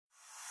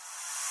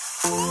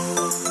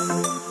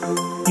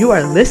You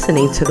are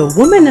listening to the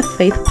Woman of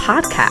Faith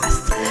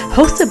podcast,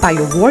 hosted by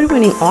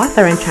award-winning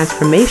author and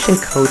transformation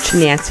coach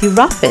Nancy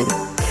Ruffin.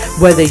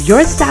 Whether you're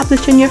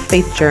established in your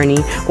faith journey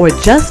or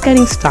just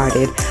getting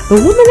started, the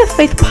Woman of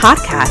Faith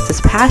podcast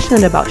is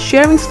passionate about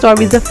sharing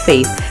stories of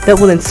faith that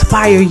will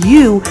inspire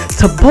you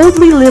to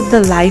boldly live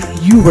the life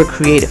you were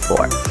created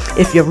for.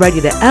 If you're ready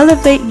to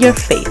elevate your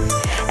faith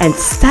and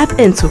step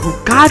into who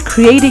God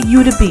created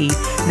you to be,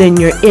 then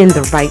you're in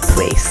the right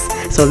place.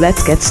 So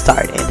let's get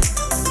started.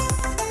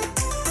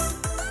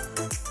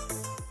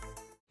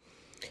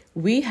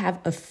 We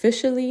have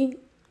officially,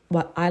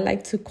 what I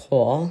like to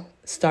call,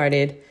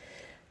 started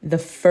the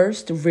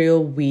first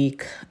real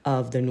week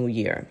of the new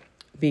year,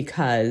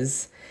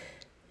 because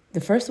the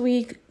first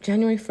week,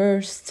 January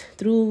 1st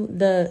through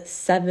the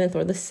 7th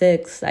or the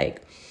 6th,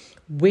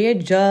 we're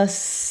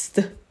just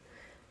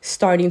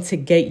starting to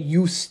get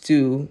used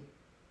to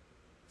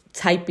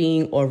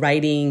typing or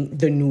writing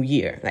the new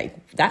year.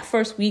 That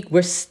first week,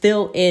 we're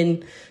still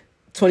in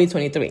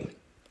 2023.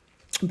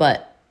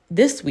 But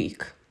this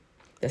week,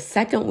 the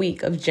second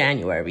week of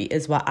January,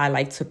 is what I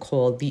like to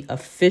call the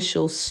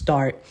official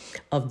start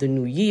of the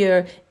new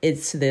year.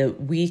 It's the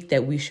week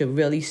that we should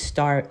really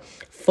start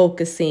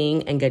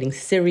focusing and getting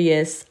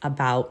serious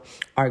about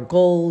our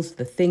goals,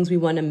 the things we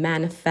want to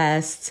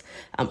manifest,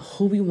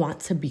 who we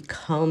want to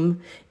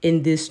become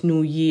in this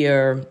new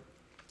year,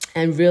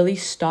 and really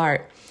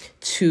start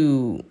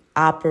to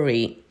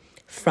operate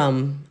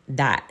from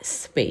that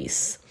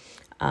space.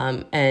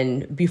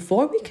 And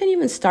before we can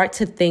even start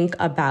to think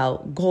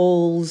about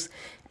goals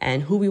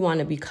and who we want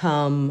to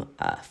become,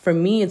 for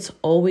me, it's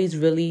always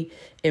really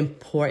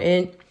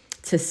important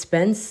to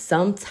spend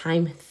some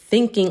time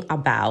thinking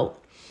about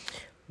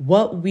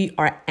what we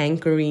are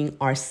anchoring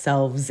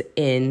ourselves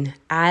in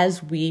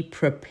as we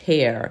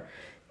prepare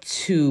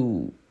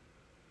to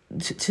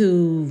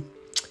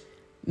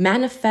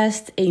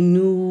manifest a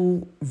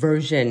new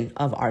version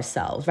of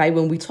ourselves, right?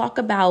 When we talk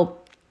about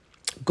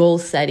goal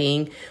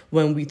setting,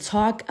 when we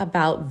talk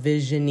about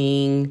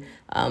visioning,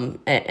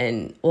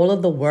 and all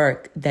of the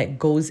work that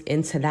goes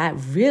into that,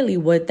 really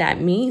what that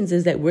means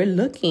is that we're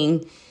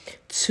looking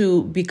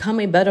to become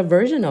a better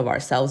version of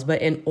ourselves.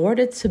 But in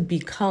order to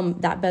become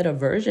that better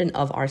version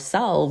of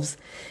ourselves,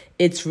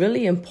 it's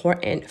really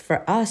important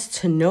for us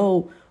to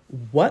know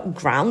what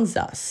grounds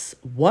us.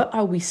 What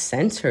are we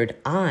centered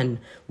on?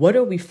 What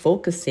are we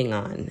focusing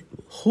on?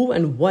 Who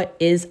and what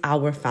is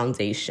our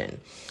foundation?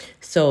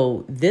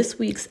 So this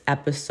week's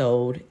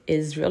episode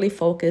is really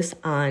focused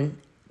on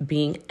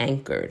being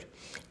anchored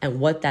and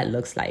what that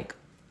looks like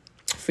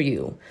for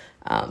you.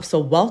 So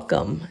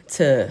welcome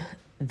to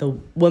the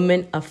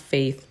Women of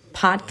Faith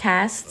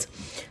podcast.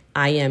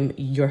 I am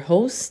your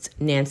host,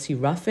 Nancy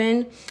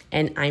Ruffin,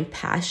 and I'm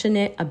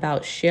passionate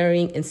about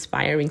sharing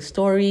inspiring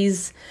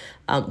stories,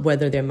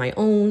 whether they're my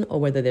own or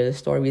whether they're the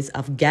stories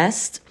of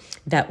guests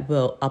that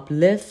will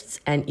uplift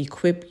and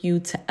equip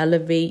you to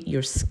elevate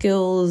your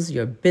skills,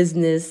 your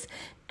business,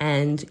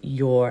 and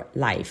your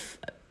life.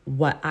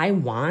 What I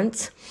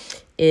want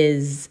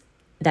is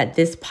that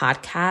this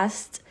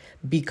podcast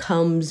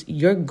becomes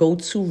your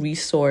go-to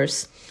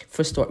resource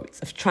for stories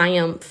of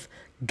triumph,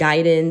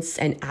 guidance,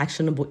 and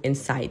actionable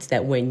insights,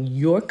 that when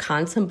you're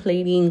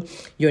contemplating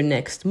your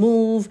next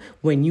move,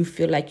 when you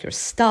feel like you're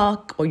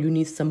stuck or you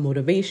need some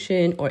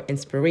motivation or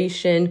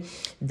inspiration,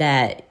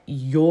 that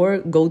your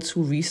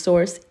go-to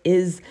resource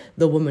is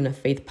the Woman of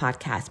Faith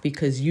podcast,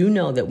 because you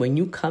know that when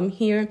you come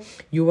here,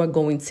 you are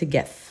going to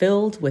get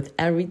filled with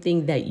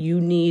everything that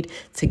you need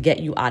to get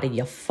you out of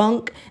your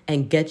funk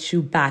and get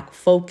you back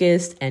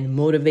focused and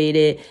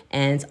motivated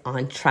and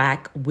on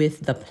track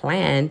with the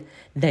plan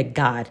that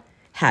God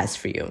has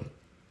for you.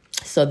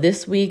 So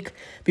this week,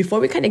 before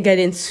we kind of get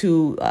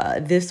into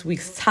this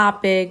week's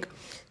topic,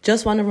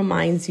 just want to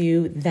remind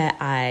you that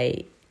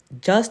I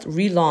just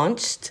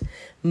relaunched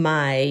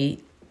my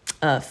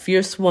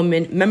Fierce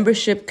Woman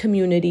membership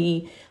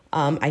community.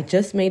 I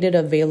just made it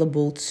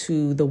available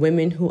to the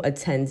women who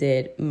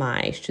attended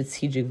my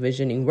strategic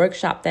visioning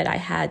workshop that I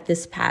had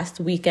this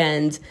past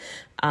weekend.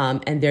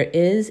 And there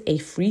is a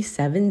free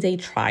 7-day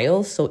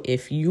trial. So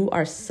if you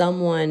are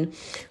someone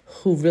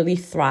who really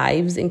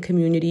thrives in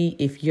community,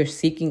 if you're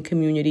seeking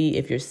community,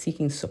 if you're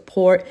seeking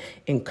support,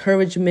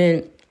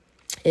 encouragement,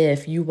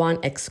 if you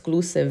want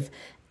exclusive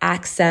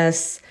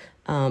access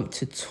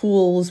to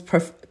tools,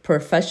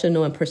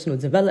 professional and personal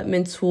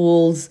development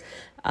tools,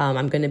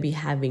 I'm going to be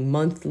having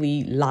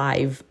monthly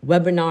live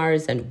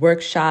webinars and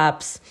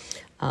workshops,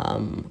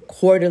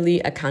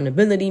 quarterly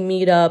accountability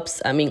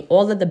meetups. I mean,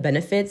 all of the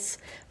benefits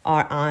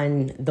are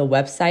on the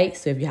website.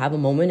 So if you have a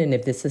moment and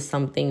if this is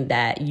something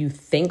that you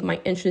think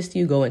might interest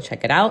you, go and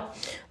check it out.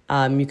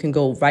 You can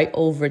go right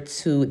over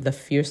to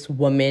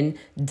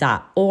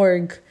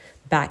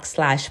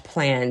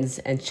thefiercewoman.org/plans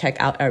and check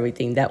out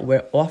everything that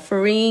we're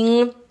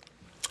offering.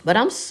 But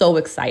I'm so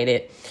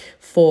excited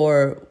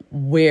for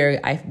where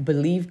I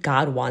believe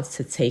God wants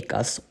to take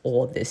us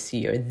all this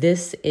year.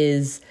 This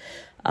is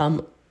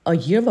a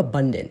year of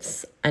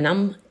abundance. And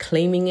I'm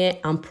claiming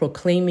it, I'm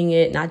proclaiming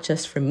it, not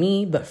just for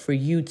me, but for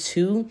you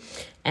too.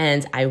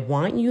 And I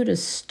want you to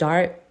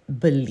start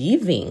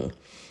believing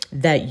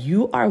that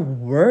you are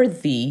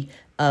worthy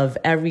of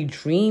every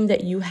dream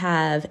that you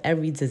have,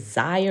 every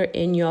desire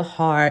in your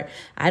heart.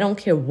 I don't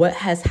care what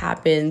has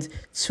happened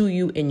to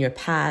you in your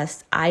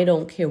past. I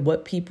don't care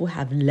what people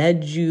have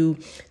led you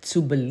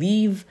to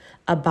believe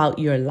about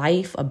your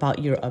life, about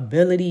your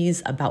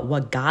abilities, about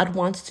what God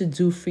wants to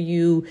do for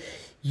you.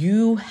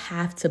 You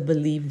have to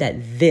believe that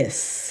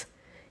this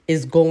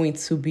is going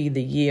to be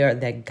the year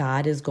that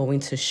God is going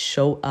to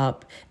show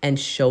up and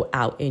show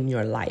out in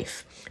your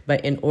life.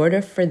 But in order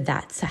for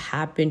that to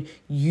happen,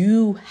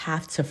 you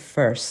have to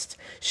first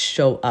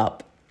show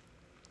up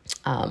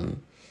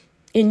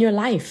in your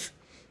life.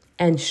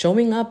 And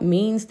showing up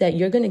means that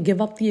you're going to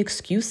give up the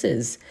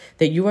excuses,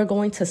 that you are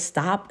going to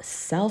stop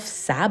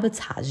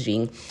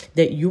self-sabotaging,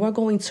 that you are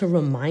going to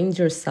remind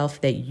yourself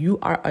that you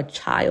are a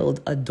child,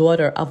 a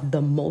daughter of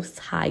the Most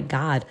High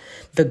God,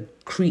 the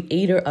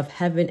creator of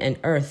heaven and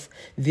earth,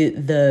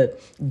 the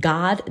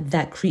God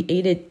that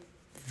created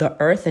the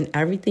earth and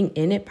everything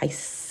in it by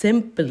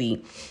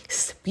simply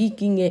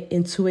speaking it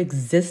into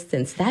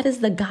existence. That is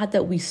the God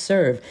that we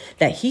serve,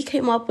 that he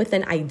came up with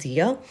an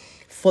idea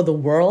for the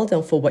world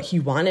and for what he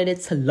wanted it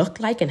to look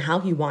like and how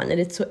he wanted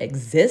it to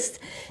exist.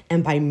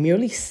 And by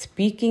merely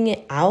speaking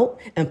it out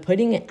and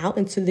putting it out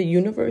into the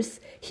universe,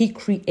 he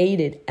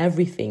created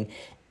everything.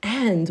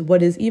 And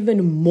what is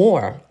even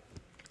more,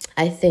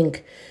 I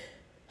think,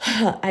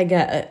 I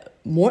get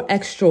more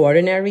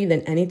extraordinary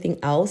than anything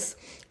else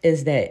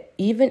is that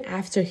even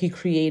after he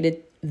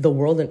created the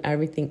world and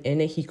everything in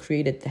it, he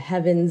created the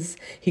heavens,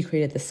 he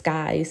created the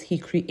skies, he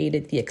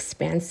created the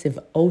expansive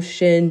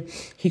ocean,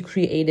 he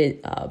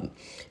created,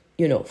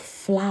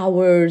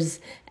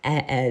 flowers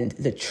and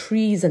the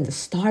trees and the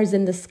stars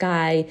in the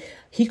sky.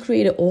 He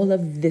created all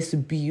of this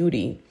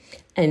beauty.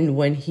 And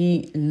when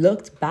he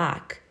looked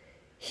back,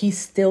 he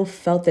still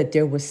felt that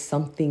there was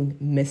something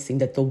missing,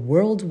 that the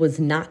world was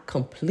not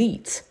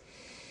complete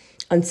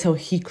until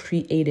he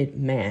created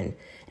man.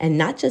 And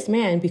not just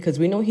man, because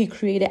we know he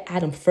created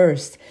Adam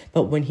first,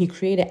 but when he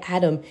created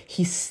Adam,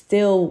 he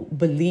still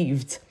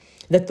believed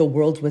that the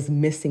world was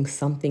missing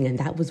something. And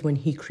that was when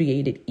he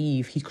created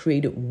Eve. He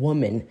created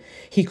woman.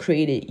 He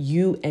created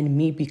you and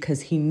me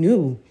because he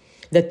knew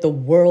that the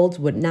world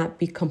would not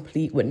be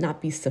complete, would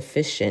not be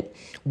sufficient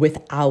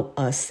without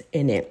us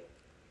in it.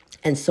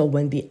 And so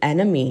when the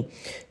enemy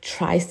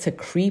tries to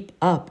creep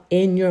up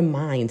in your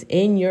mind,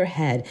 in your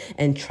head,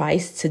 and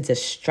tries to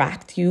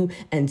distract you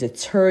and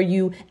deter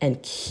you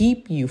and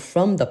keep you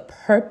from the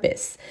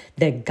purpose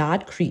that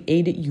God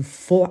created you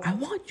for, I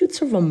want you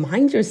to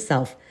remind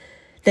yourself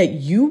that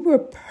you were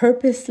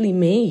purposely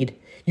made.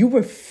 You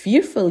were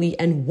fearfully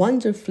and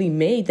wonderfully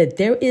made, that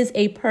there is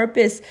a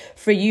purpose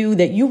for you,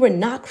 that you were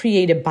not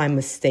created by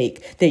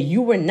mistake, that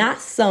you were not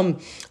some,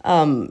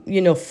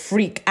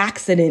 freak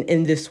accident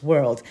in this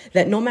world,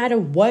 that no matter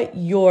what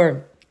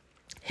your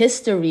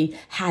history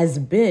has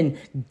been,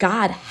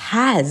 God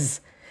has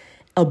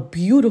a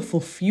beautiful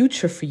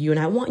future for you. And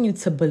I want you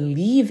to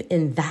believe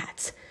in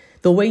that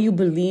the way you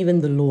believe in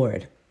the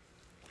Lord.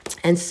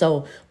 And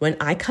so when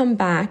I come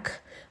back,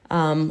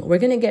 we're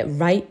going to get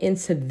right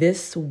into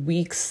this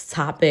week's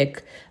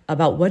topic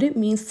about what it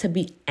means to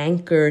be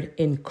anchored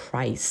in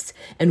Christ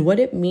and what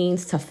it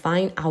means to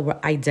find our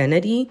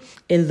identity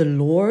in the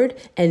Lord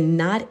and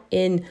not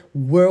in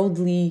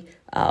worldly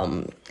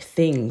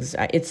things.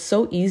 It's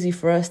so easy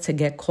for us to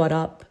get caught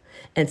up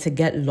and to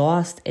get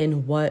lost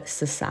in what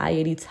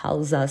society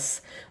tells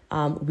us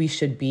we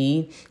should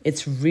be.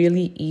 It's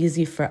really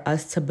easy for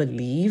us to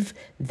believe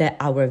that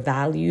our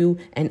value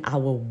and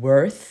our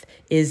worth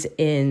is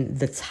in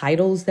the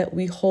titles that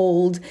we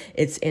hold.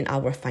 It's in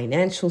our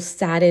financial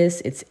status.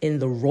 It's in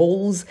the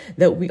roles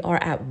that we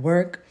are at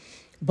work.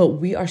 But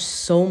we are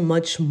so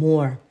much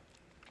more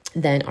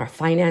than our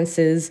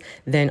finances,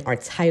 than our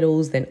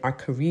titles, than our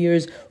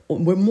careers.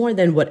 We're more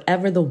than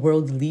whatever the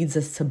world leads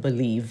us to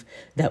believe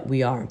that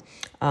we are.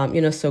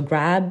 So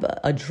grab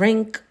a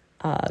drink,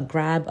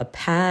 grab a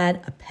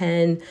pad, a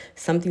pen,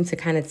 something to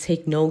kind of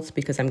take notes,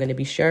 because I'm going to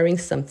be sharing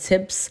some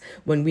tips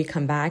when we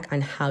come back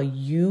on how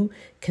you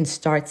can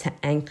start to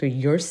anchor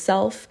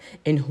yourself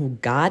in who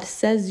God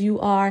says you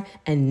are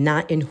and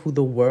not in who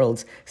the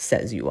world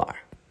says you are.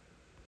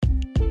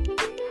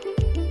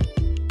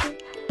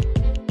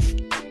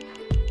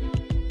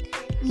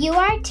 You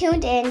are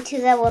tuned in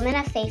to the Women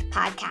of Faith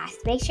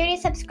podcast. Make sure to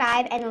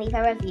subscribe and leave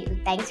a review.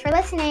 Thanks for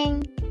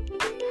listening.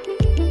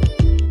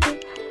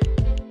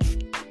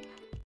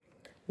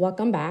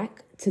 Welcome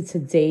back to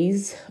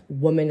today's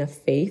Women of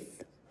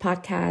Faith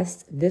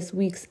podcast. This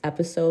week's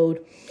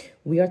episode,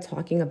 we are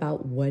talking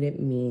about what it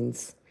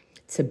means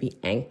to be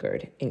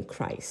anchored in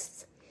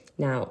Christ.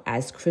 Now,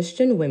 as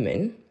Christian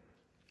women,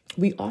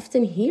 we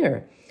often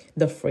hear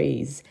the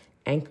phrase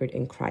anchored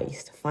in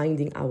Christ,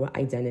 finding our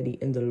identity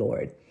in the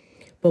Lord.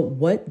 But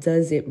what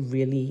does it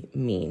really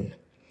mean?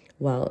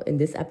 Well, in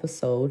this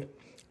episode,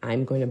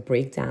 I'm going to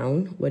break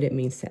down what it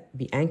means to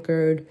be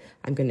anchored.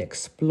 I'm going to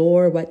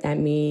explore what that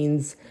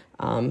means,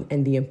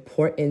 and the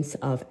importance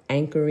of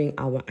anchoring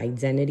our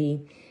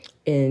identity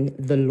in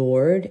the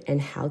Lord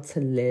and how to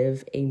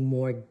live a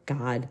more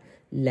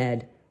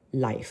God-led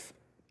life.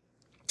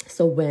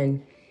 So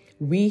when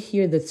we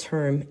hear the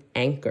term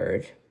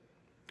anchored,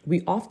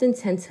 we often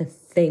tend to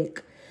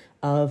think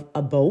of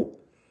a boat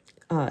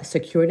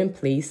secured in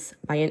place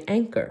by an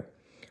anchor.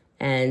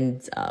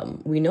 And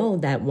we know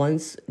that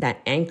once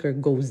that anchor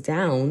goes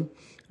down,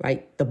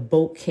 right, the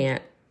boat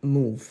can't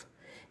move.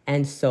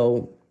 And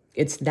so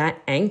it's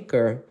that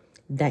anchor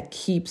that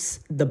keeps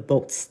the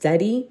boat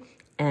steady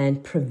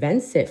and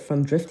prevents it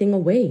from drifting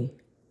away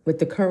with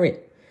the current.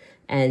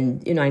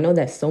 And, I know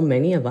that so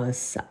many of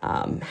us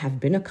have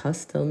been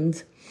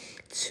accustomed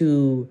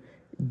to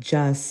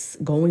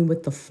just going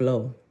with the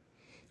flow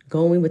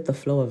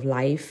of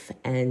life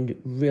and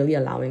really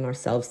allowing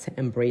ourselves to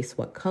embrace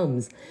what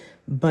comes.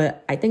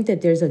 But I think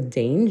that there's a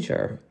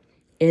danger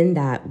in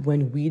that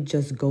when we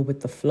just go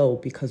with the flow,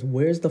 because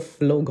where's the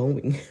flow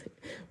going,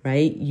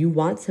 right? You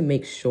want to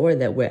make sure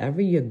that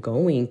wherever you're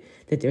going,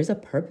 that there's a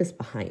purpose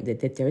behind it,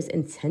 that there's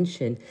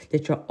intention,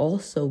 that you're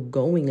also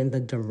going in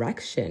the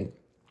direction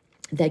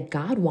that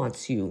God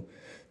wants you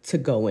to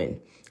go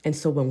in. And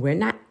so when we're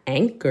not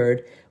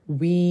anchored,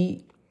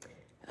 we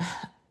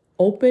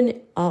open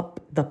up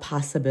the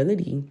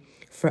possibility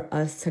for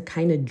us to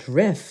kind of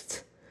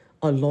drift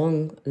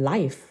along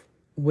life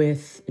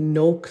with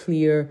no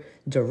clear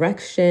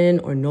direction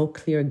or no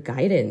clear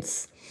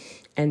guidance.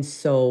 And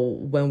so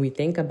when we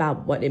think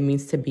about what it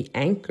means to be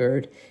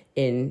anchored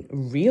in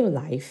real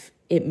life,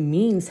 it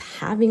means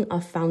having a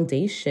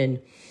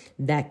foundation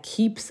that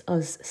keeps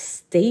us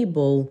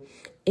stable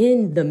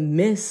in the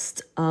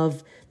midst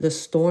of the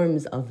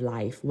storms of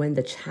life, when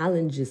the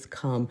challenges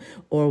come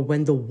or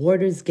when the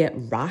waters get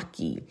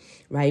rocky,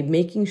 right?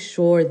 Making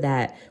sure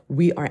that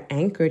we are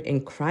anchored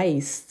in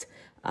Christ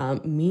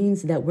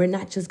means that we're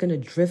not just going to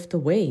drift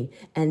away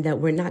and that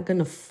we're not going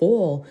to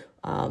fall.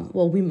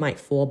 Well, we might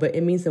fall, but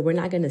it means that we're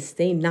not going to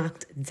stay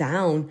knocked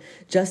down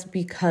just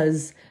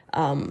because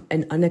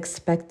an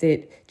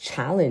unexpected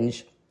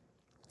challenge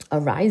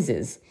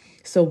arises.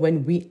 So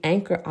when we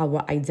anchor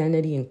our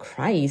identity in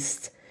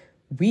Christ,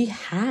 we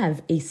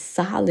have a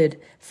solid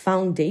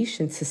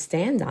foundation to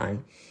stand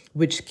on,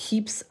 which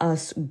keeps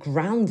us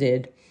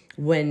grounded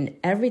when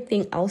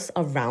everything else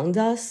around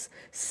us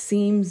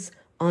seems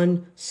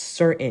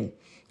uncertain.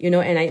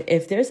 And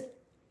if there's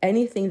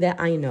anything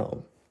that I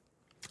know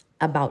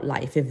about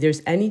life, if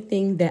there's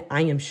anything that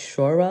I am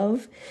sure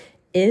of,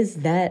 is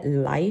that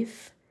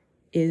life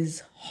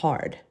is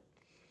hard.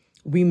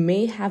 We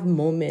may have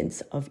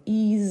moments of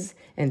ease,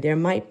 and there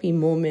might be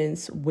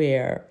moments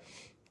where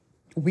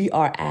we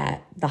are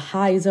at the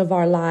highs of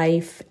our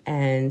life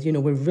and,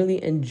 we're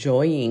really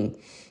enjoying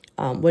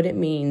what it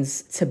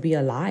means to be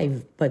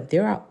alive. But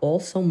there are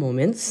also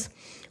moments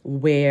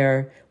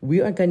where we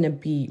are going to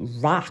be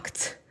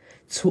rocked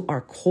to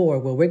our core,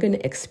 where we're going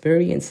to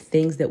experience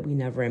things that we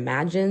never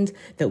imagined,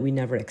 that we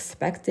never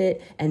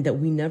expected, and that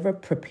we never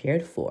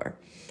prepared for.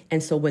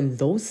 And so when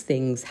those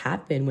things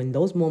happen, when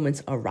those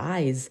moments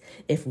arise,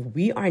 if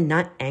we are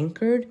not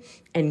anchored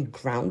and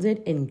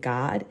grounded in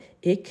God,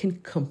 it can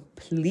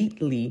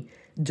completely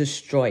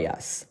destroy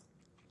us.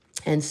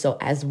 And so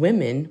as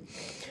women,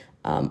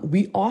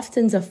 we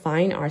often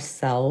define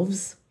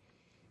ourselves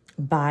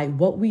by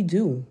what we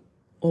do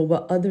or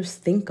what others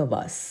think of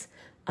us.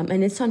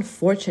 And it's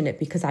unfortunate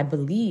because I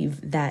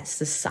believe that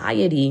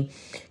society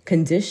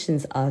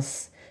conditions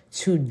us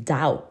to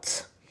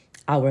doubt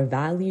our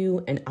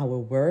value and our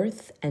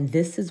worth. And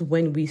this is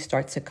when we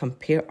start to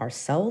compare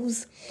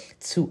ourselves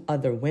to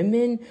other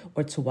women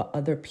or to what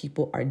other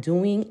people are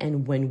doing.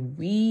 And when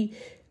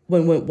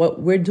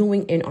what we're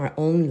doing in our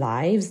own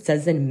lives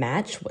doesn't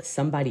match what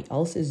somebody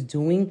else is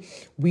doing,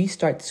 we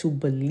start to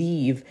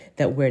believe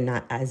that we're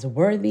not as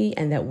worthy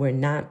and that we're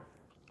not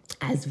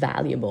as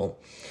valuable.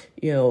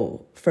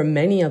 For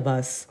many of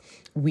us,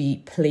 we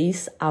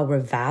place our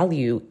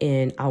value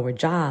in our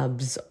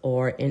jobs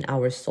or in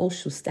our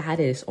social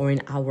status or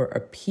in our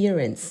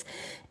appearance.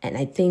 And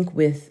I think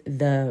with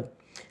the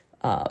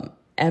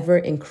ever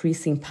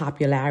increasing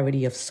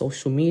popularity of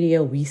social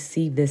media, we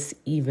see this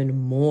even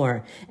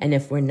more. And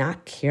if we're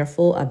not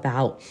careful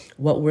about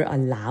what we're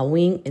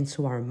allowing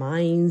into our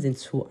minds,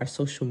 into our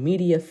social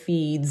media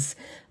feeds,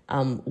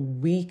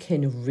 we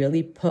can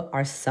really put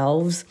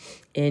ourselves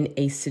in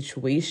a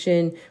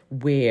situation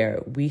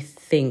where we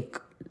think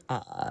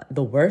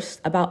the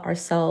worst about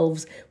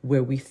ourselves,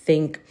 where we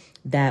think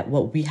that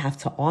what we have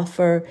to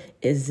offer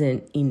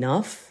isn't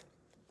enough.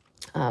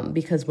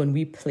 Because when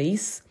we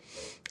place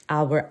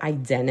our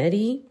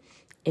identity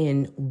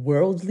in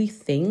worldly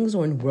things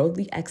or in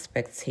worldly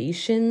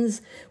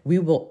expectations, we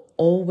will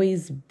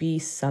always be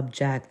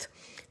subject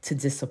to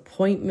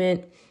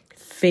disappointment,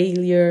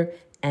 failure,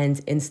 and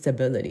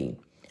instability.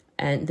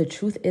 And the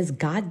truth is,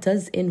 God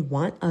doesn't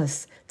want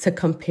us to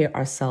compare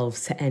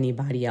ourselves to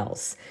anybody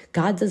else.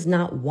 God does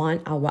not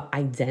want our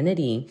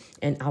identity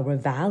and our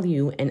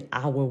value and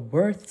our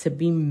worth to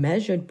be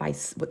measured by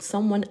what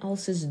someone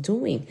else is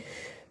doing.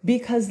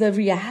 Because the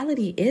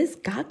reality is,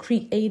 God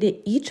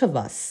created each of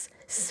us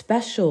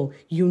special,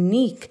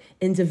 unique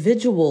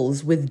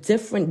individuals with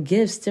different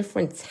gifts,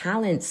 different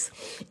talents.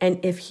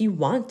 And if he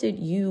wanted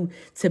you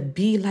to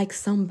be like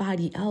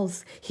somebody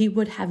else, he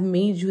would have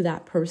made you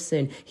that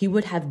person. He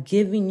would have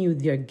given you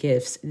their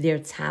gifts, their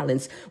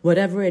talents,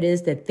 whatever it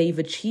is that they've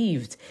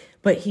achieved.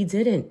 But he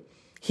didn't.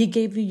 He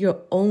gave you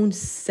your own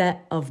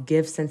set of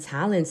gifts and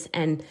talents.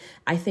 And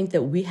I think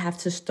that we have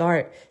to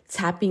start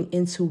tapping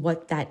into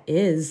what that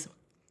is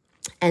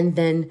and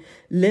then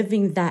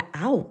living that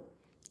out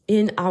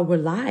in our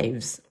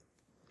lives.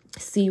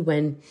 See,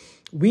 when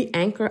we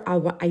anchor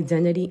our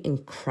identity in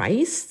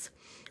Christ,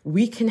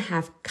 we can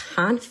have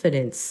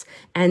confidence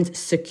and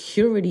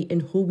security in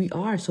who we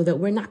are so that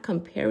we're not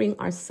comparing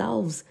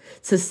ourselves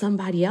to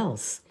somebody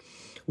else.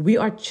 We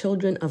are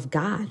children of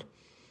God,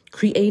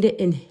 created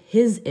in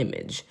his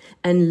image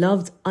and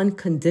loved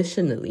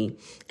unconditionally.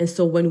 And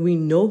so when we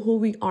know who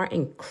we are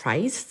in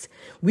Christ,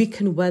 we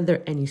can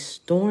weather any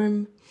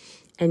storm,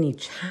 any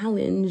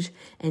challenge,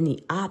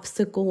 any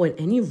obstacle, and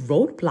any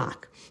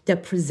roadblock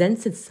that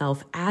presents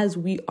itself as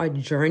we are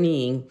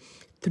journeying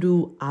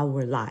through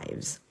our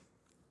lives.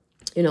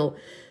 You know,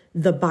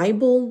 the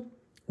Bible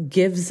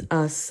gives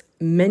us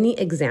many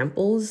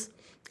examples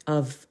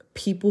of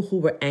people who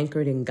were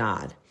anchored in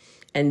God.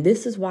 And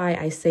this is why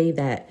I say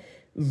that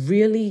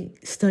really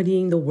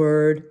studying the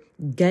word,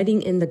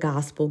 getting in the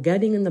gospel,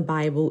 getting in the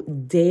Bible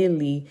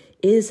daily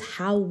is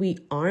how we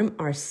arm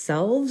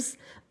ourselves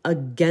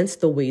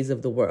against the ways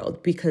of the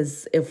world.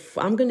 Because if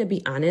I'm going to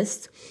be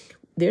honest,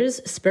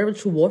 there's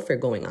spiritual warfare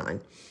going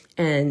on.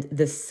 And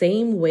the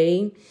same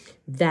way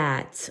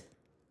that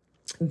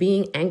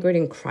being anchored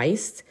in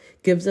Christ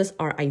gives us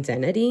our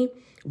identity,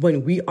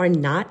 when we are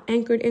not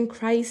anchored in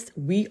Christ,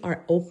 we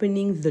are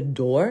opening the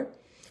door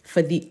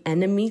for the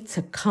enemy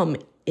to come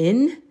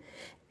in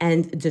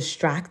and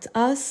distract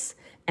us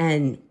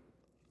and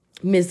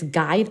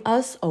misguide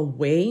us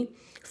away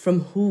from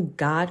who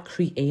God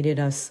created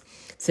us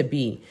to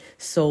be.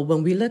 So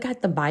when we look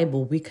at the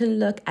Bible, we can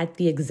look at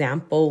the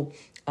example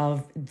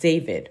of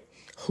David,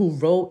 who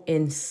wrote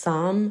in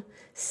Psalm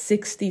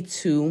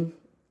 62,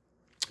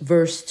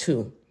 verse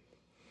 2,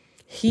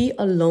 "He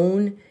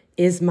alone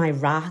is my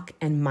rock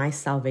and my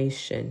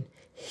salvation.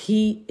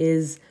 He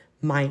is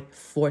my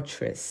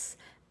fortress.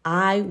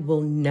 I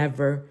will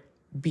never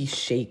be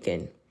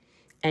shaken."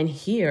 And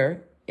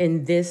here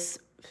in this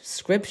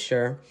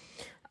scripture,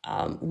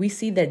 we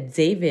see that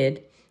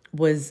David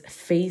was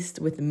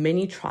faced with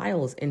many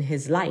trials in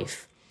his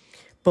life.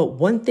 But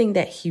one thing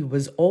that he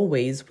was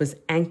always was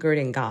anchored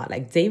in God.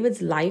 Like,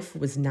 David's life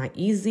was not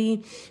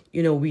easy.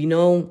 You know, we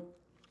know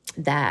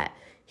that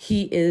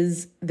he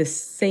is the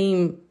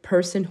same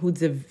person who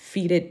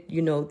defeated,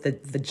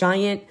 the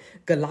giant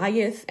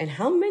Goliath. And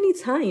how many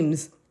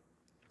times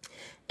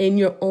in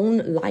your own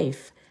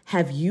life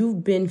have you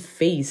been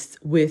faced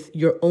with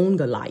your own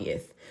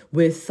Goliath?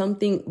 With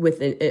something,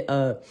 with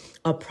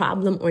a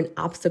problem or an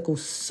obstacle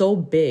so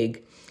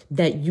big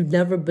that you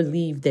never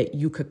believed that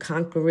you could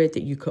conquer it,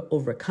 that you could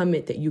overcome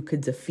it, that you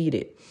could defeat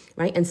it,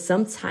 right? And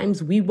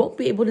sometimes we won't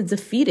be able to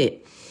defeat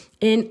it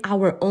in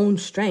our own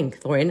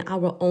strength or in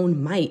our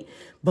own might.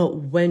 But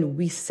when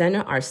we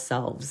center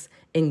ourselves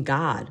in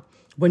God,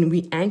 when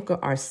we anchor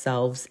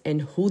ourselves in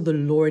who the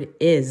Lord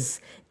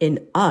is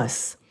in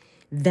us,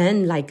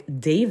 then like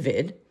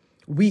David,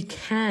 we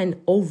can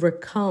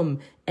overcome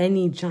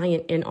any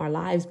giant in our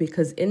lives.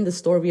 Because in the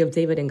story of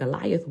David and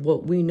Goliath,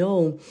 what we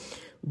know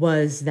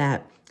was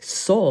that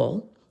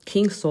Saul,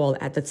 King Saul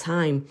at the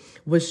time,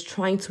 was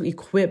trying to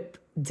equip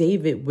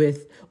David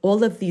with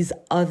all of these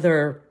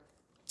other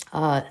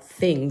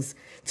things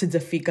to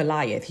defeat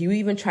Goliath. He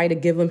even tried to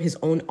give him his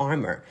own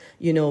armor,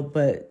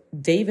 but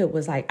David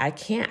was like, I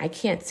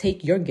can't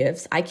take your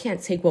gifts. I can't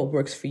take what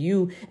works for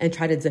you and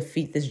try to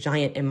defeat this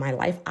giant in my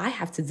life. I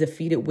have to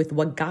defeat it with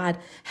what God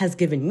has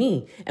given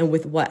me and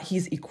with what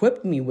he's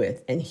equipped me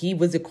with. And he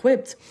was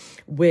equipped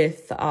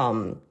with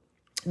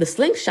the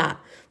slingshot,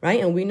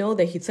 right? And we know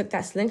that he took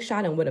that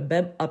slingshot and with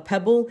a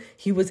pebble,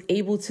 he was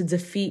able to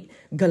defeat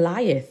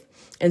Goliath.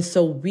 And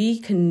so we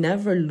can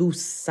never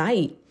lose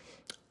sight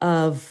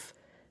of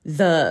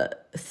the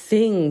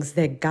things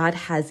that God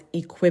has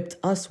equipped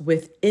us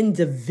with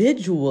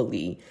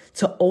individually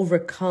to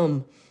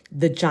overcome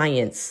the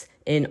giants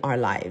in our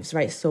lives,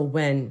 right? So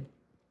when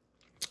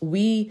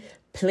we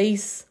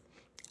place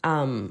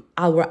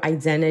our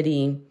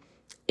identity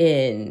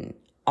in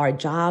our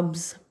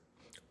jobs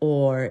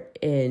or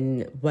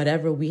in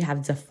whatever we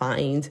have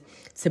defined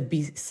to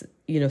be,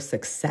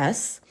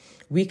 success,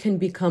 we can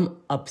become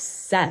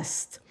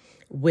obsessed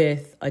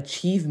with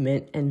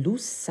achievement and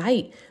lose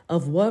sight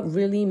of what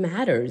really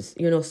matters.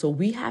 So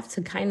we have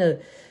to kind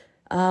of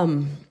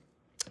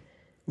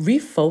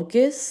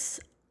refocus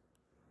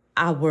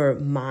our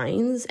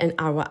minds and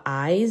our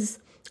eyes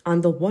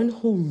on the one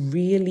who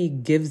really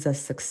gives us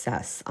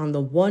success, on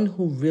the one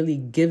who really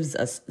gives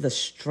us the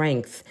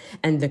strength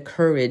and the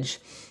courage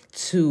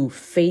to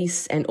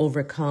face and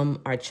overcome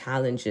our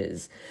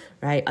challenges,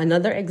 right?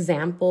 Another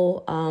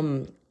example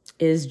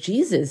is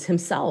Jesus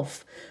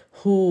himself,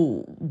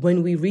 who,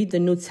 when we read the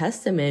New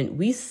Testament,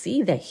 we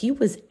see that he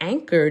was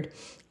anchored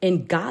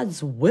in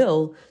God's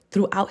will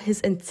throughout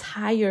his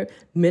entire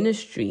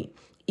ministry,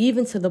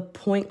 even to the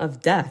point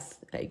of death.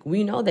 Like,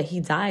 we know that he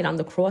died on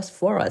the cross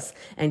for us,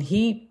 and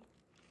he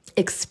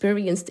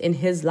experienced in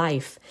his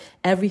life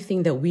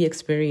everything that we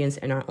experience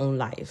in our own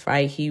life,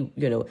 right? He,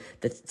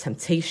 the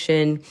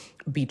temptation,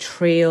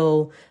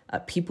 betrayal,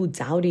 people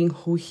doubting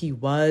who he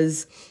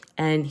was,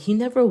 and he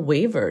never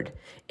wavered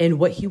in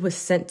what he was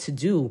sent to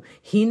do.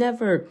 He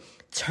never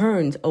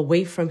turned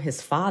away from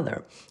his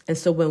Father. And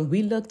so when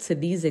we look to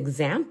these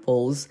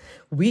examples,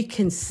 we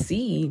can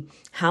see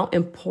how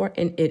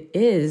important it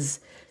is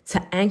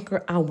to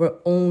anchor our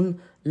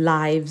own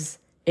lives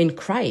in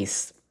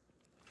Christ.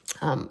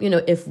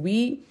 If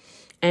we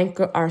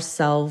anchor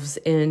ourselves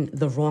in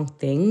the wrong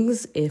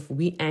things, if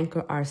we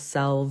anchor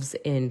ourselves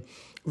in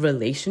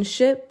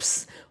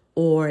relationships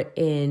or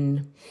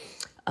in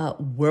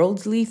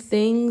worldly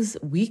things,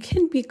 we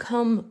can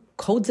become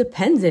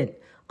codependent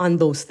on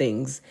those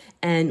things,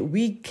 and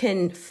we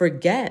can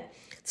forget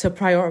to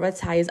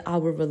prioritize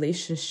our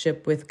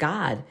relationship with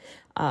God.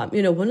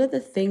 One of the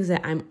things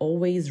that I'm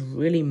always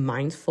really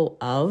mindful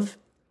of,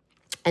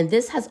 and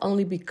this has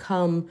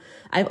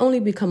I've only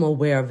become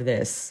aware of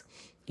this,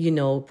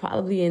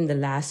 probably in the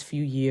last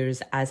few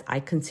years as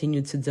I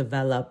continue to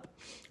develop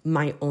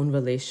my own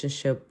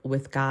relationship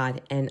with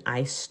God, and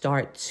I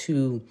start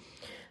to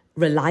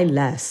rely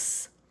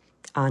less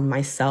on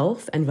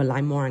myself and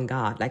rely more on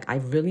God. Like,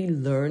 I've really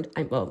learned,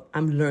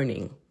 I'm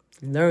learning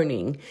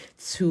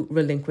to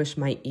relinquish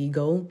my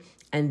ego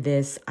and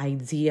this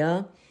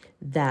idea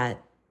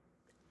that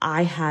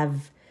I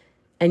have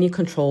any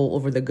control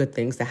over the good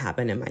things that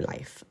happen in my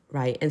life,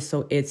 right? And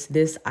so it's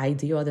this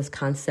idea or this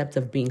concept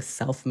of being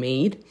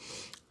self-made.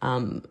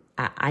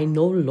 I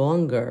no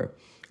longer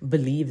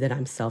believe that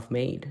I'm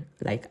self-made.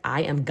 Like,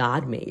 I am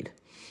God-made.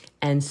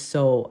 And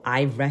so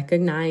I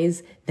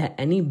recognize that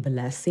any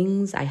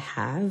blessings I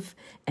have,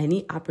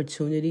 any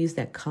opportunities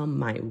that come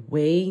my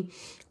way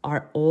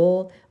are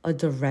all a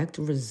direct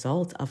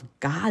result of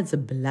God's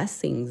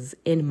blessings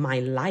in my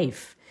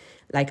life.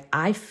 Like,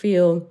 I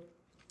feel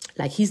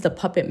like he's the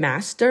puppet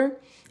master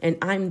and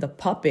I'm the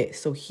puppet.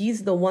 So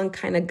he's the one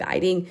kind of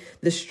guiding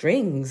the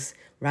strings,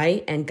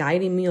 right? And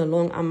guiding me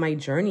along on my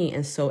journey.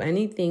 And so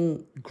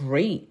anything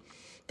great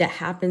that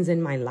happens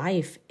in my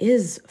life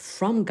is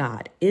from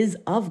God, is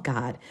of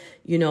God.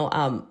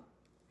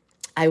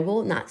 I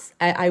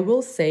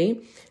will say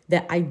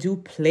that I do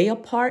play a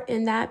part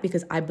in that,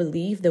 because I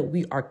believe that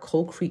we are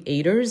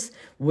co-creators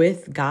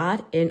with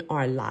God in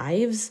our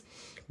lives,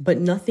 but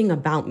nothing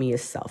about me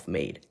is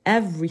self-made.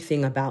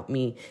 Everything about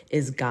me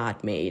is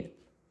God-made.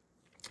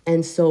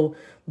 And so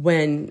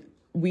when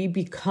we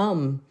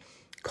become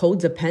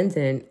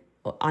codependent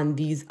on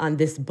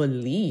this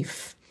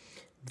belief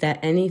that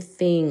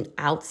anything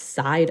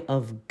outside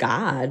of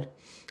God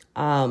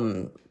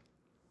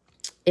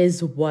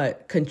is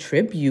what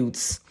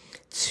contributes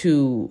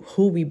to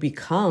who we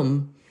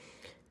become,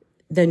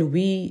 then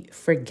we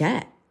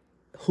forget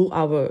who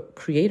our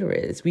Creator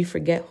is. We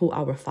forget who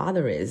our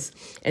Father is.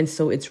 And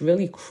so it's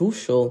really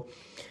crucial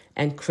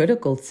and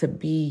critical to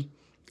be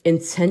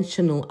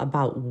intentional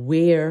about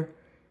where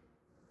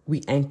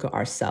we anchor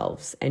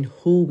ourselves and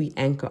who we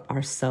anchor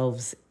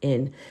ourselves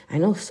in. I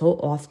know so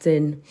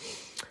often,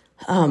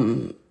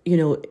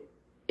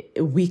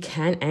 we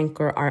can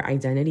anchor our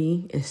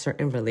identity in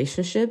certain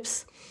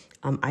relationships.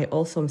 I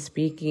also am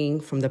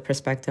speaking from the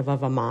perspective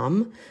of a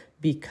mom,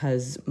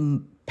 because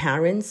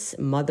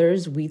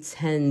mothers, we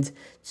tend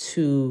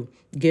to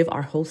give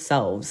our whole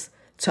selves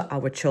to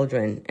our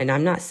children. And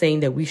I'm not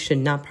saying that we should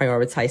not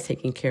prioritize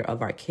taking care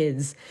of our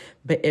kids,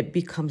 but it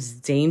becomes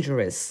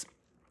dangerous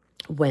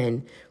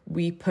when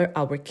we put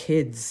our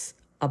kids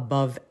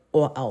above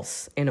all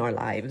else in our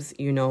lives,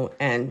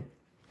 and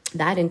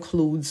that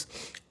includes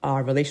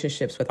our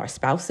relationships with our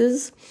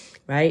spouses,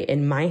 right?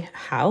 In my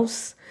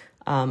house,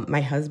 my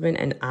husband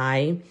and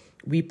I,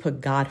 we put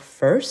God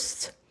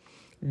first.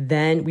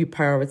 Then we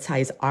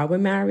prioritize our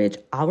marriage,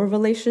 our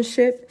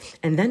relationship,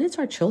 and then it's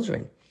our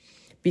children.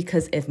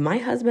 Because if my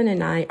husband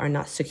and I are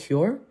not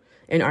secure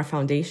in our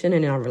foundation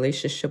and in our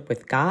relationship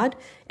with God,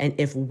 and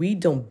if we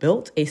don't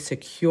build a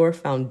secure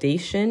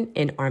foundation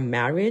in our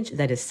marriage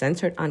that is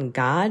centered on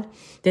God,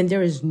 then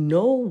there is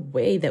no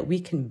way that we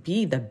can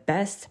be the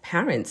best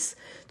parents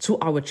to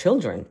our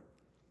children.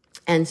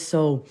 And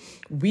so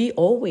we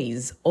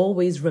always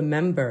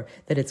remember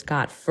that it's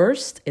God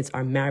first, it's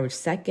our marriage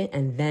second,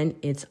 and then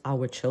it's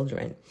our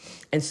children.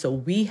 And so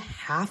we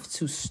have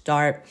to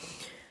start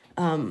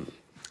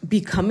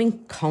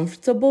becoming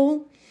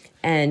comfortable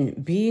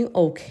and being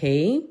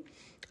okay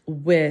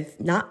with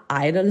not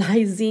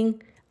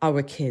idolizing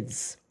our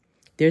kids.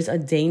 There's a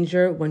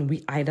danger when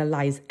we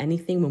idolize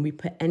anything, when we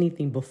put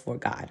anything before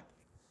God.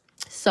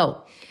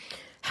 So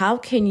How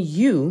can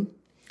you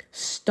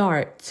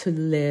start to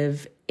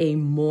live a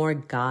more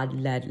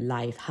God-led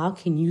life? How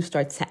can you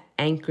start to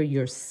anchor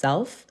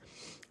yourself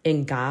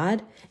in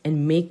God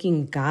and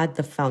making God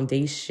the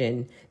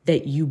foundation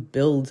that you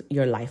build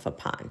your life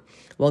upon?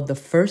 Well, the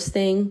first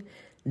thing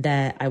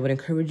that I would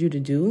encourage you to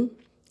do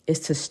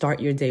is to start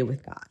your day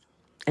with God.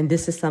 And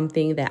this is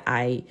something that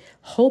I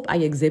hope I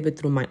exhibit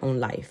through my own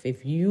life.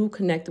 If you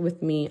connect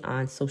with me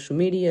on social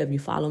media, if you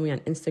follow me on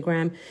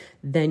Instagram,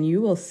 then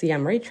you will see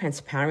I'm very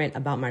transparent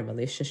about my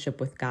relationship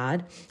with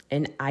God.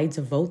 And I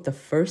devote the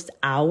first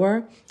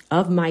hour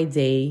of my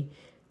day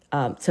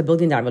to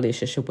building that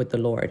relationship with the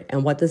Lord.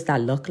 And what does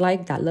that look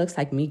like? That looks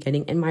like me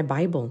getting in my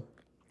Bible.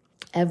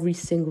 Every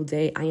single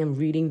day, I am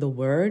reading the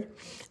word.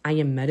 I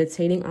am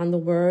meditating on the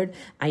word.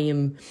 I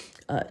am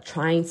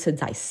trying to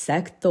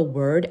dissect the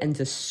word and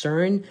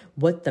discern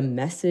what the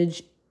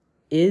message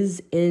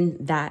is in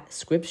that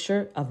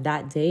scripture of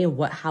that day and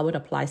how it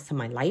applies to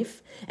my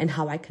life and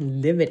how I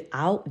can live it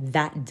out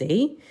that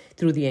day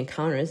through the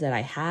encounters that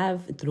I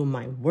have, through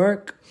my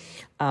work,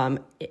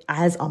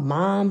 as a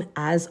mom,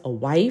 as a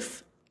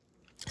wife.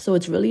 So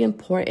it's really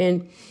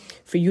important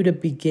for you to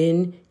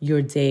begin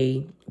your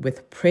day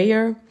with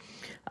prayer,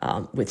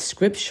 with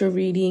scripture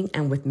reading,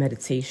 and with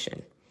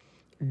meditation.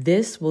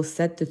 This will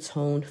set the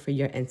tone for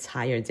your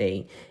entire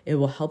day. It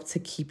will help to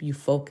keep you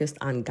focused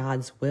on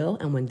God's will.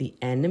 And when the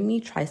enemy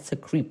tries to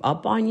creep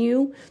up on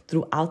you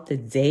throughout the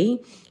day,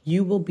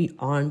 you will be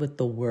armed with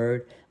the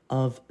word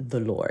of the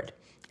Lord.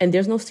 And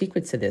there's no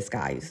secret to this,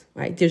 guys,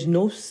 right? There's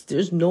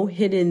no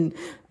hidden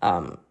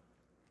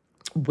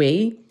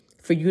way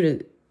for you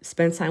to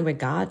spend time with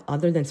God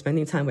other than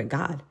spending time with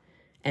God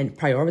and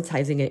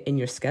prioritizing it in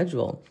your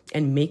schedule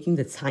and making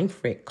the time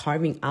for it,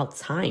 carving out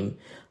time.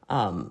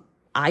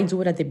 I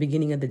do it at the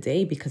beginning of the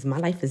day because my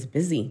life is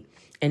busy.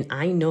 And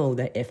I know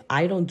that if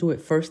I don't do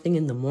it first thing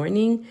in the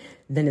morning,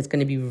 then it's going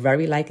to be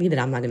very likely that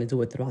I'm not going to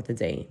do it throughout the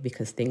day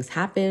because things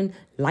happen,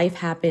 life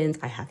happens.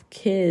 I have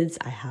kids,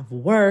 I have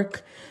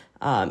work.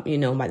 By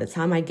the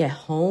time I get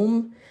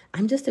home,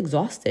 I'm just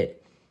exhausted.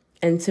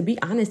 And to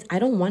be honest, I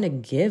don't want to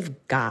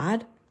give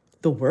God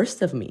the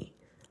worst of me.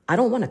 I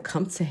don't want to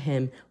come to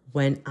him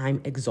when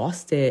I'm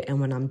exhausted and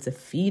when I'm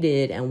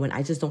defeated and when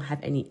I just don't have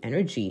any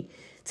energy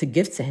to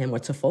give to him or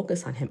to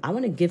focus on him. I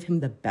want to give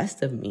him the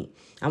best of me.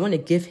 I want to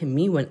give him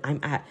me when I'm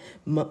at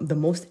the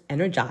most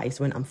energized,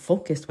 when I'm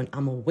focused, when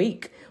I'm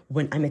awake,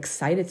 when I'm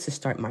excited to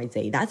start my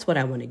day. That's what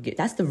I want to give.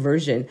 That's the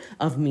version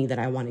of me that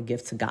I want to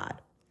give to God.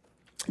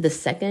 The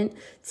second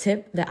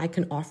tip that I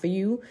can offer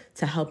you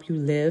to help you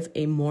live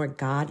a more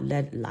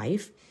God-led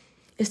life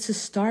is to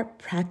start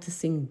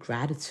practicing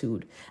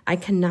gratitude. I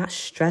cannot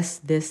stress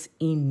this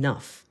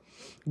enough.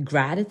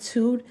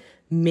 Gratitude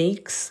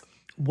makes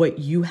what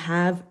you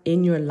have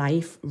in your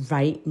life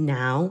right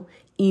now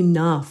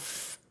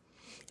enough.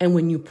 And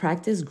when you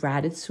practice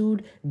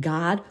gratitude,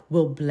 God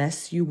will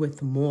bless you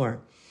with more.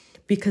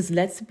 Because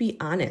let's be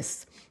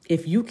honest,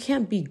 if you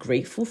can't be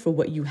grateful for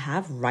what you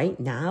have right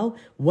now,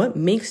 what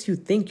makes you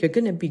think you're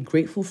going to be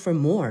grateful for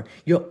more?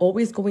 You're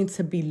always going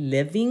to be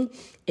living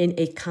in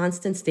a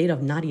constant state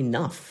of not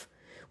enough.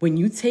 When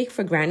you take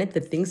for granted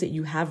the things that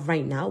you have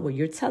right now, what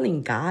you're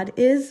telling God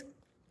is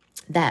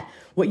that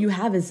what you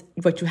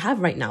have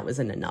right now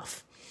isn't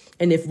enough.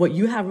 And if what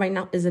you have right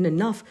now isn't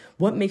enough,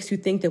 what makes you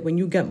think that when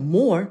you get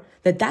more,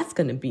 that's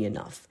going to be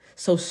enough?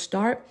 So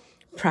start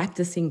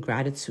practicing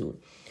gratitude.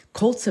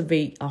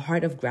 Cultivate a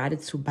heart of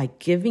gratitude by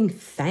giving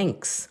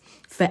thanks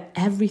for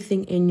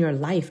everything in your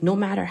life, no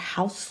matter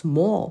how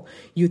small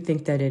you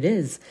think that it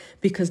is.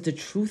 Because the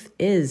truth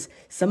is,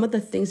 some of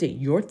the things that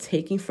you're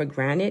taking for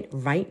granted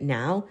right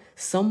now,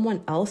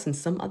 someone else in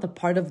some other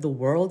part of the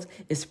world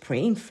is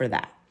praying for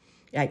that.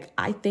 Like,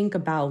 I think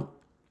about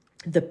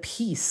the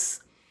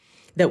peace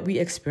that we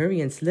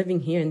experience living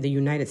here in the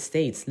United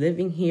States,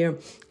 living here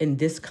in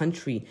this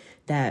country,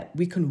 that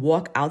we can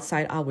walk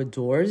outside our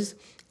doors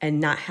and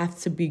not have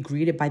to be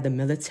greeted by the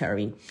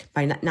military,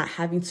 by not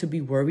having to be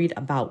worried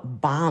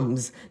about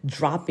bombs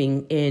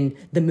dropping in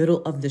the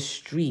middle of the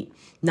street,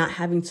 not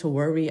having to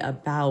worry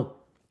about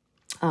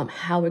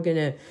how we're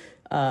going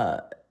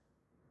to,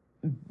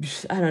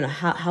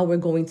 how we're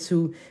going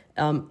to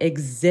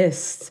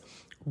exist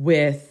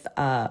with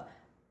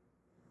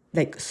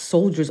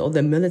soldiers or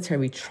the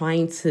military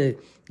trying to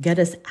get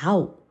us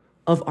out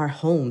of our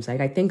homes. Like,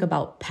 I think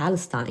about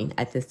Palestine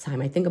at this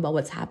time. I think about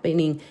what's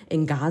happening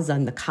in Gaza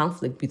and the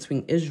conflict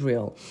between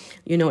Israel,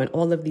 and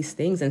all of these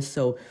things. And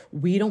so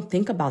we don't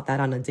think about that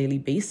on a daily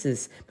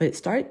basis, but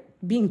start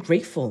being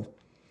grateful,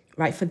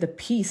 right, for the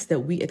peace that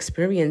we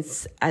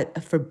experience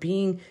for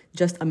being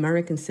just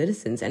American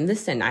citizens. And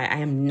listen, I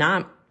am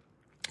not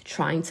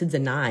trying to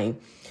deny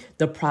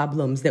the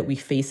problems that we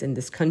face in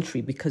this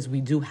country, because we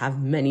do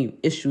have many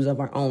issues of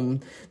our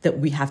own that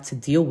we have to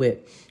deal with.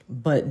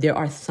 But there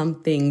are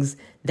some things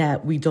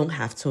that we don't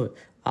have to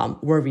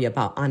worry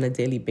about on a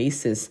daily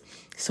basis.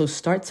 So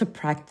start to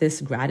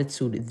practice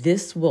gratitude.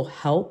 This will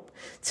help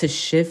to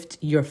shift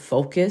your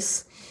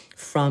focus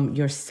from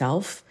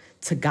yourself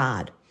to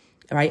God.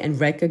 right? And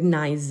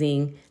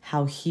recognizing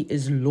how he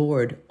is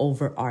Lord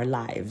over our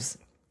lives.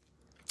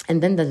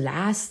 And then the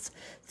last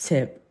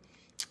tip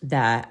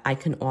that I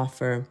can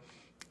offer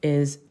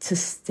is to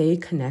stay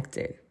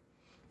connected.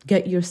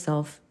 Get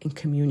yourself in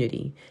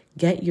community.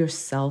 Get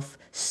yourself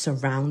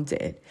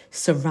surrounded.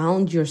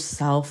 Surround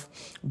yourself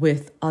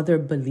with other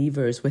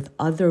believers, with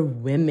other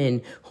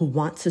women who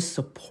want to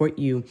support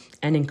you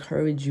and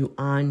encourage you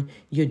on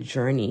your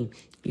journey.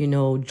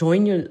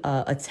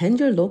 Attend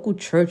your local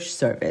church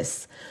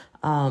service.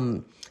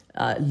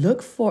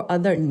 Look for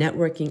other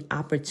networking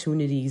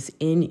opportunities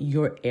in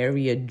your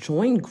area.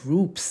 Join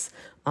groups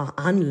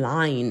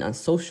online, on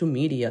social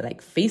media,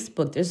 like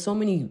Facebook. There's so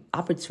many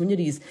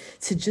opportunities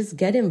to just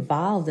get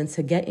involved and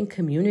to get in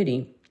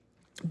community.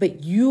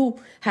 But you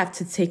have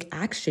to take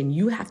action.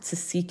 You have to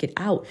seek it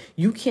out.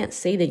 You can't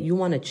say that you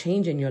want to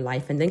change in your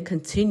life and then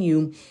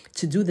continue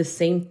to do the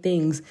same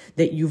things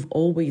that you've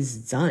always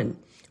done,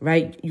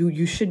 right?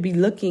 You should be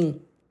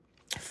looking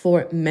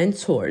for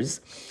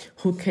mentors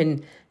who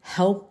can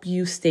help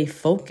you stay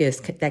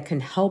focused, that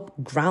can help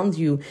ground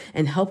you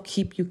and help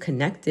keep you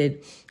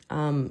connected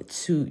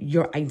to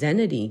your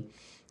identity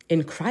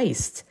in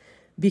Christ,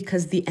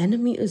 because the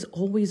enemy is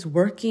always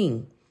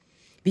working.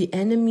 The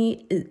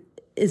enemy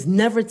is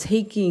never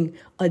taking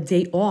a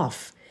day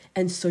off.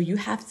 And so you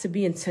have to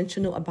be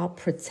intentional about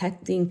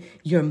protecting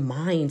your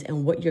mind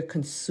and what you're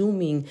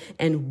consuming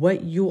and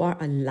what you are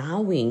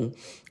allowing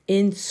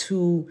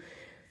into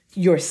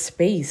your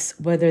space,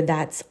 whether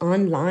that's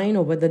online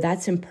or whether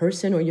that's in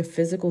person or your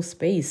physical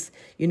space.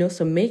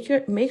 So make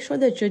sure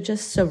that you're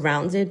just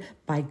surrounded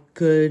by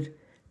good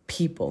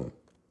people.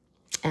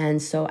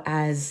 And so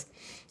as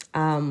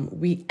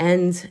we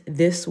end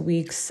this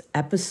week's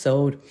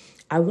episode,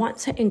 I want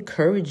to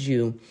encourage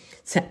you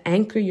to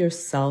anchor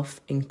yourself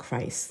in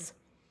Christ.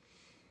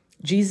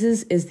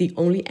 Jesus is the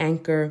only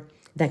anchor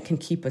that can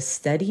keep us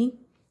steady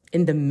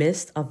in the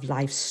midst of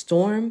life's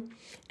storm.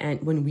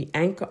 And when we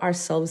anchor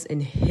ourselves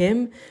in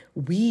him,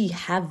 we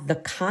have the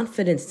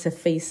confidence to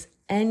face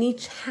any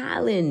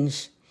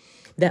challenge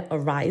that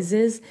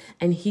arises,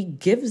 and he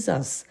gives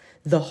us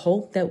the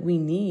hope that we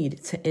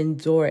need to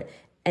endure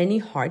any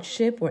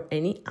hardship or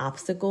any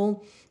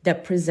obstacle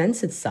that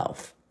presents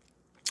itself.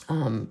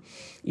 And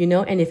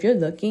if you're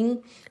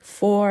looking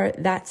for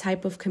that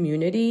type of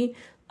community,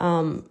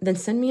 then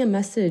send me a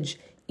message.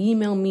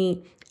 Email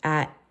me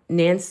at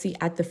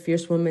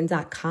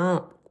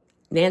nancy@thefiercewoman.com,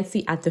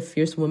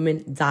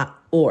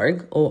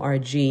 nancy@thefiercewoman.org,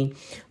 O-R-G,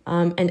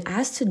 and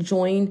ask to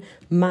join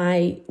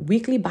my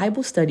weekly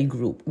Bible study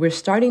group. We're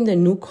starting the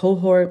new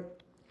cohort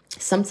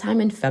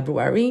sometime in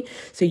February,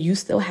 so you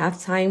still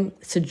have time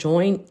to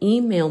join.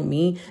 Email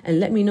me and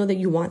let me know that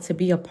you want to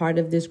be a part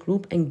of this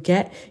group and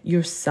get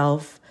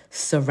yourself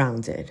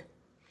surrounded.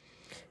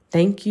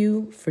 Thank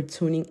you for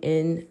tuning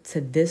in to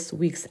this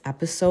week's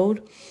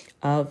episode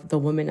of the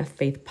Women of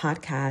Faith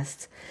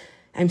podcast.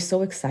 I'm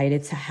so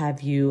excited to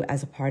have you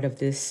as a part of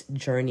this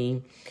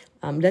journey.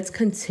 Let's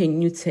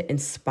continue to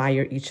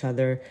inspire each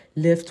other,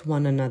 lift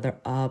one another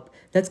up.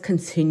 Let's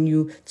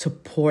continue to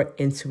pour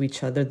into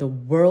each other. The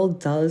world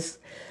does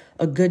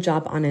a good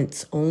job on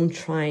its own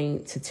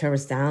trying to tear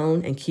us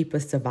down and keep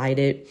us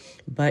divided.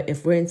 But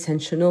if we're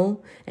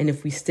intentional and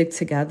if we stick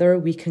together,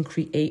 we can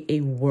create a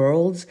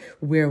world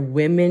where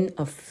women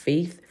of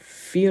faith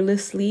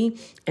fearlessly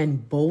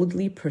and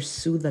boldly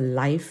pursue the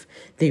life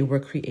they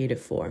were created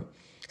for.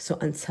 So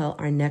until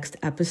our next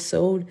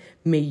episode,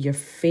 may your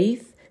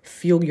faith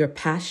fuel your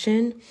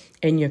passion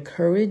and your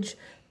courage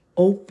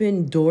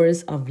open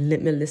doors of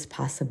limitless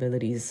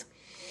possibilities.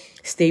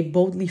 Stay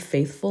boldly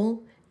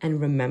faithful and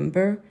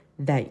remember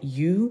that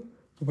you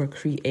were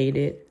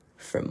created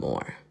for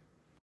more.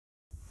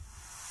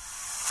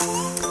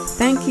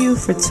 Thank you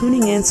for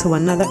tuning in to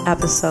another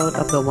episode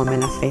of the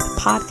Woman of Faith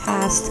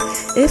podcast.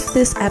 If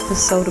this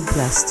episode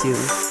blessed you,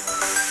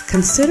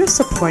 consider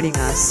supporting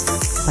us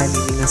by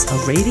leaving us a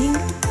rating,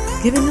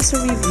 giving us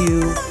a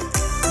review,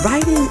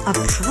 writing a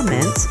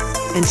comment,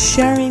 and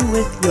sharing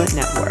with your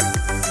network.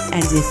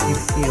 And if you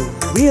feel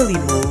really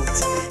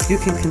moved, you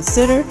can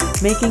consider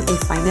making a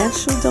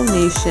financial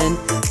donation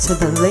to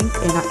the link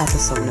in our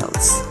episode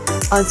notes.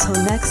 Until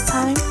next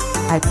time,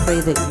 I pray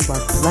that you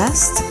are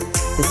blessed,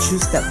 that you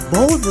step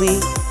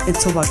boldly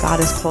into what God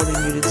is calling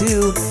you to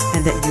do,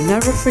 and that you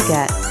never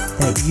forget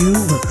that you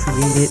were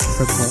created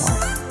for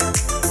more.